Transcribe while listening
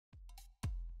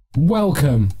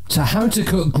Welcome to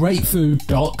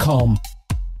howtocookgreatfood.com.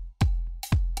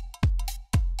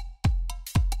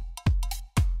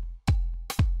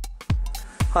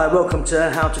 Hi, welcome to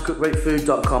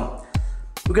howtocookgreatfood.com.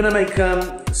 We're going to make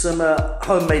some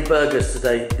homemade burgers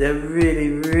today. They're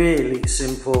really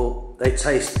simple. They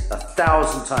taste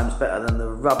 1,000 times better than the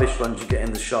rubbish ones you get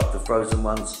in the shop, the frozen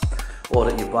ones, or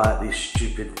that you buy at these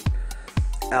stupid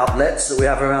outlets that we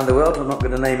have around the world. I'm not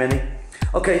going to name any.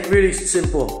 Okay, really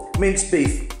simple. Minced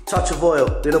beef, touch of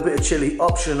oil, little bit of chili,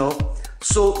 optional,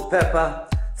 salt, pepper,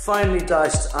 finely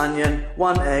diced onion,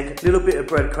 1 egg, little bit of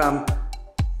breadcrumb,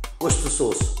 Worcester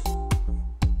sauce.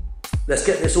 Let's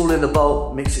get this all in the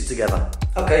bowl, mix it together.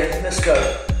 Okay, let's go.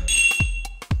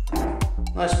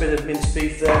 Nice bit of minced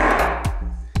beef there. I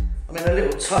mean, a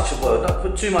little touch of oil. Don't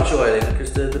put too much oil in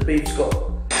because the beef's got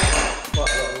quite a lot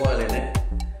of oil in it.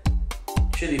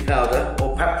 Chili powder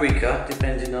or paprika,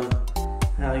 depending on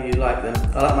how you like them.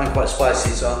 I like mine quite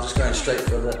spicy, so I'm just going straight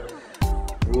for the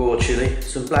raw chili.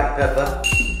 Some black pepper,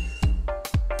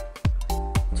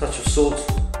 touch of salt,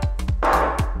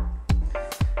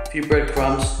 a few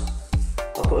breadcrumbs.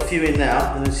 I'll put a few in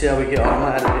now and then see how we get on. I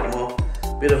might add a bit more,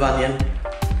 bit of onion,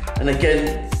 and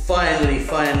again, finely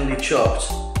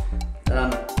chopped.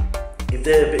 If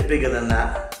they're a bit bigger than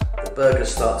that, the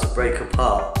burgers start to break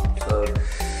apart. So,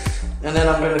 and then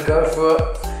I'm going to go for,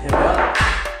 here we are,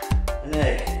 an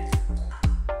egg.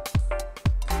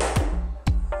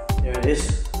 Here it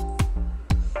is.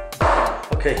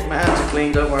 Okay, my hands are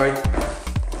clean, don't worry.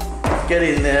 Get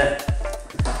in there.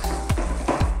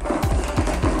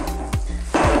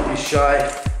 Don't be shy.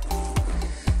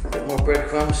 A bit more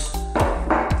breadcrumbs.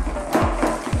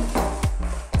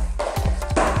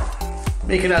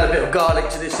 You can add a bit of garlic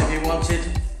to this if you wanted.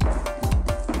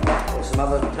 Or some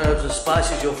other herbs and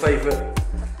spices, your favourite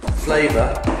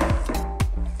flavour.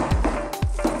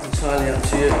 Entirely up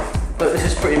to you. But this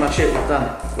is pretty much it, we're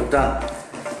done. We're done.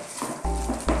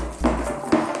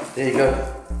 There you go.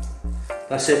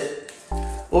 That's it.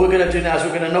 All we're going to do now is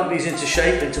we're going to knock these into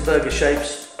shape, into burger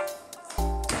shapes.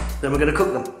 Then we're going to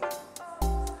cook them.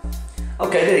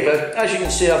 Okay, there you go. As you can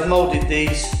see, I've moulded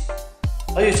these.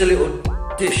 I used a little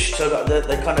dish so that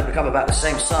they kind of become about the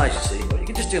same size, you see. But you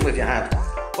can just do them with your hand.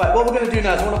 Right, what we're going to do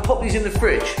now is I want to pop these in the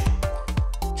fridge.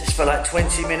 Just for like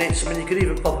 20 minutes. I mean, you could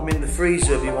even pop them in the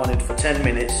freezer if you wanted for 10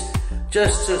 minutes.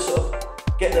 Just to sort of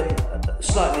get them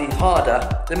slightly harder.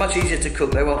 They're much easier to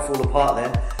cook, they won't fall apart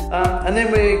then. And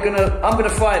then I'm gonna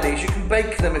fry these. You can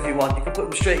bake them if you want. You can put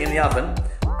them straight in the oven,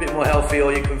 a bit more healthy,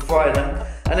 or you can fry them.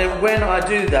 And then when I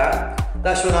do that,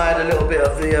 that's when I add a little bit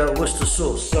of the Worcester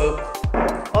sauce. So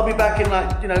I'll be back in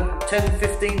like, 10,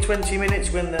 15, 20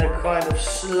 minutes when they're kind of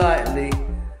slightly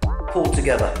pulled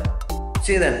together.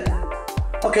 See you then.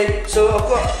 Okay, so I've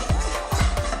got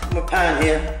my pan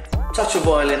here, touch of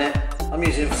oil in it. I'm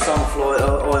using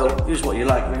sunflower oil, use what you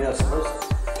like really, I suppose.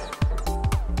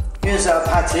 Here's our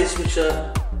patties, which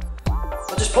I'll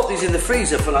just pop these in the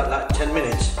freezer for like 10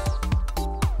 minutes.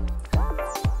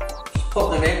 Just pop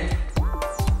them in.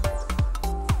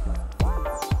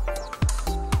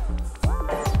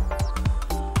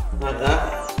 Like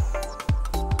that.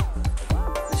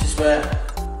 This is where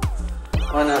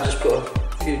I now just put a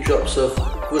few drops of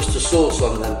Worcester sauce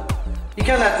on them. You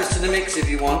can add this to the mix if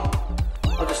you want.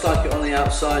 I just like it on the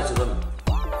outsides of them.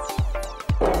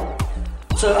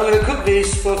 So I'm going to cook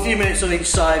these for a few minutes on each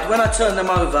side. When I turn them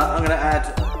over, I'm going to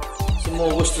add some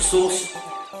more Worcester sauce.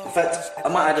 In fact, I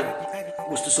might add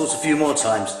Worcester sauce a few more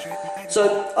times.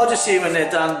 So I'll just see when they're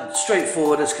done,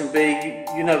 straightforward as can be.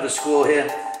 You know the score here.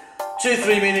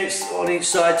 2-3 minutes on each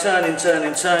side, turning.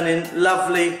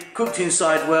 Lovely, cooked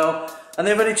inside well, and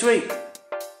they're ready to eat.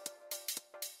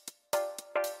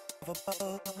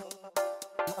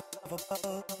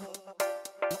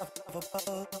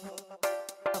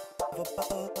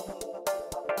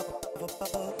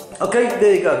 Okay,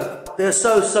 there you go. They're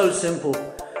so simple.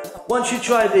 Once you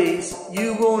try these,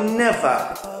 you will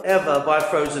never ever buy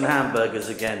frozen hamburgers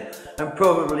again, and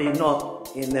probably not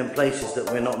in them places that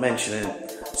we're not mentioning.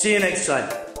 See you next time.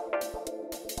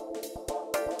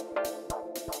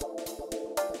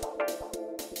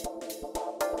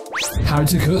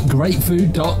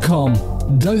 howtocookgreatfood.com.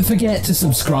 Don't forget to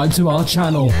subscribe to our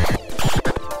channel.